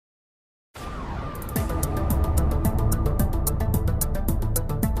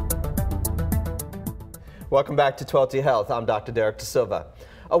Welcome back to 12T Health. I'm Dr. Derrick Desilva.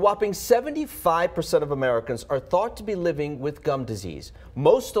 A whopping 75% of Americans are thought to be living with gum disease.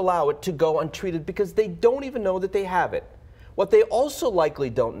 Most allow it to go untreated because they don't even know that they have it. What they also likely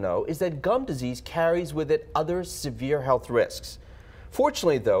don't know is that gum disease carries with it other severe health risks.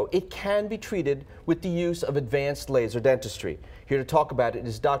 Fortunately, though, it can be treated with the use of advanced laser dentistry. Here to talk about it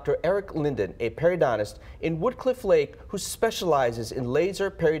is Dr. Eric Linden, a periodontist in Woodcliff Lake who specializes in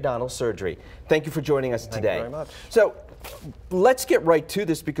laser periodontal surgery. Thank you for joining us today. Thank you very much. So let's get right to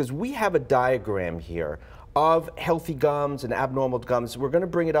this because we have a diagram here of healthy gums and abnormal gums. We're going to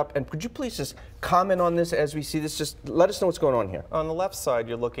bring it up, and could you please just comment on this as we see this? Just let us know what's going on here. On the left side,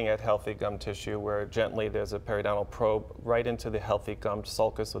 you're looking at healthy gum tissue where gently there's a periodontal probe right into the healthy gum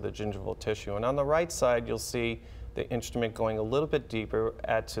sulcus or the gingival tissue. And on the right side, you'll see the instrument going a little bit deeper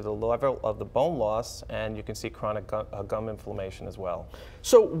to the level of the bone loss, and you can see chronic gum inflammation as well.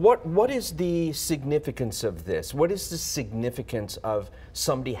 So what is the significance of this? What is the significance of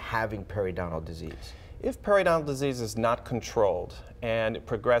somebody having periodontal disease? If periodontal disease is not controlled and it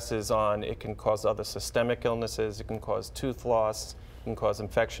progresses on, it can cause other systemic illnesses, it can cause tooth loss, it can cause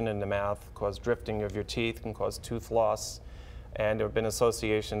infection in the mouth, cause drifting of your teeth, can cause tooth loss, and there have been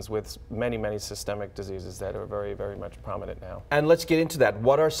associations with many, many systemic diseases that are very, very much prominent now. And let's get into that.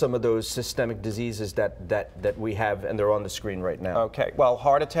 What are some of those systemic diseases that we have, and they're on the screen right now? Okay, well,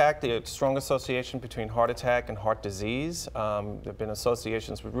 heart attack, the strong association between heart attack and heart disease. There have been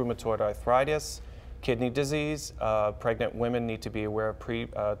associations with rheumatoid arthritis, kidney disease. Pregnant women need to be aware of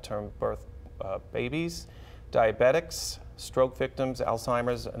preterm birth babies, diabetics, stroke victims,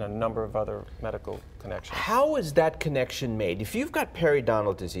 Alzheimer's, and a number of other medical connections. How is that connection made? If you've got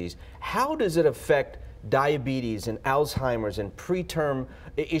periodontal disease, how does it affect diabetes and Alzheimer's and preterm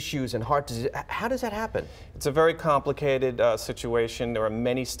issues and heart disease? How does that happen? It's a very complicated situation. There are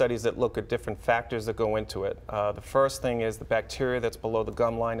many studies that look at different factors that go into it. The first thing is the bacteria that's below the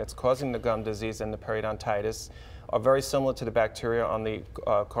gum line that's causing the gum disease and the periodontitis are very similar to the bacteria on the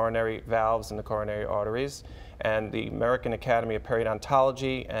coronary valves and the coronary arteries. And the American Academy of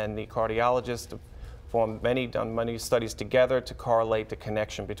Periodontology and the cardiologists have done many studies together to correlate the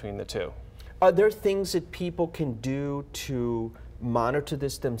connection between the two. Are there things that people can do to monitor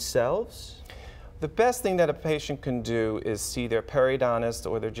this themselves? The best thing that a patient can do is see their periodontist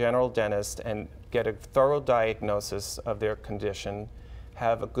or their general dentist and get a thorough diagnosis of their condition,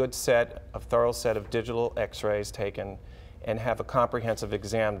 have a thorough set of digital x-rays taken, and have a comprehensive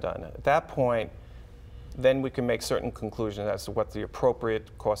exam done. At that point, then we can make certain conclusions as to what the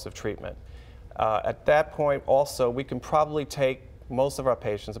appropriate course of treatment. At that point, also, we can probably take most of our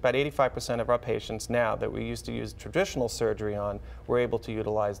patients, about 85% of our patients now that we used to use traditional surgery on, we're able to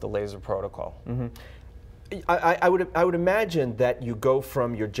utilize the laser protocol. Mm-hmm. I would imagine that you go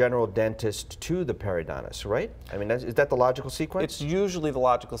from your general dentist to the periodontist, right? I mean, is that the logical sequence? It's usually the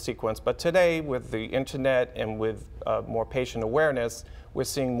logical sequence, but today with the internet and with more patient awareness, we're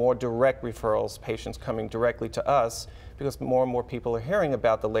seeing more direct referrals, patients coming directly to us because more and more people are hearing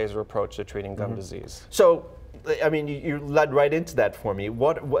about the laser approach to treating gum disease. So, I mean, you led right into that for me.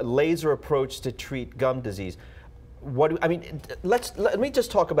 What laser approach to treat gum disease? Let me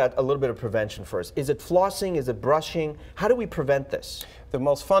just talk about a little bit of prevention first. Is it flossing? Is it brushing? How do we prevent this? The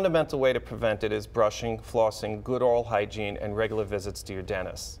most fundamental way to prevent it is brushing, flossing, good oral hygiene, and regular visits to your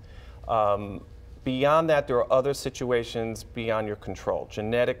dentist. Beyond that, there are other situations beyond your control.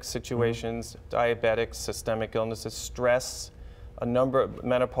 Genetic situations, diabetics, systemic illnesses, stress, a number of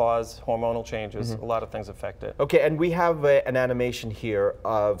menopause, hormonal changes, a lot of things affect it. Okay, and we have an animation here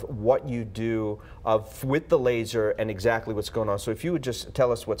of what you do with the laser and exactly what's going on. So if you would just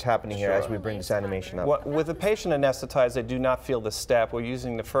tell us what's happening here as we bring this animation up. With a patient anesthetized, they do not feel the step. We're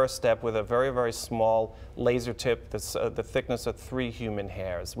using the first step with a very, very small laser tip that's the thickness of 3 human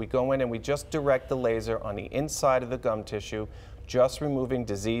hairs. We go in and we just direct the laser on the inside of the gum tissue, just removing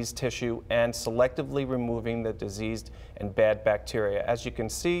diseased tissue and selectively removing the diseased and bad bacteria. As you can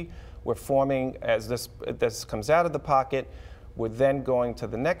see, we're forming, as this comes out of the pocket, we're then going to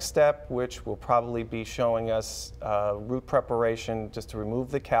the next step, which will probably be showing us root preparation just to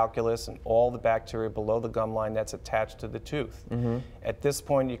remove the calculus and all the bacteria below the gum line that's attached to the tooth. At this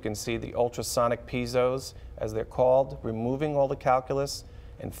point, you can see the ultrasonic piezos, as they're called, removing all the calculus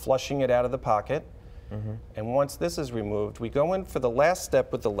and flushing it out of the pocket. And once this is removed, we go in for the last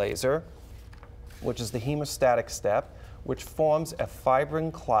step with the laser, which is the hemostatic step, which forms a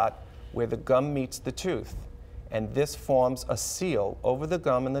fibrin clot where the gum meets the tooth. And this forms a seal over the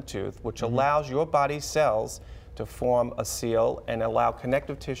gum and the tooth, which allows your body's cells to form a seal and allow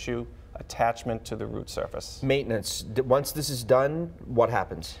connective tissue attachment to the root surface. Maintenance. Once this is done, what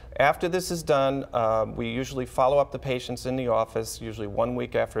happens? After this is done, we usually follow up the patients in the office, usually 1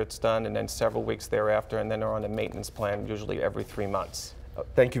 week after it's done, and then several weeks thereafter, and then they're on a maintenance plan, usually every 3 months.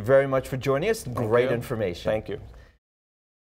 Thank you very much for joining us. Great you. information. Thank you.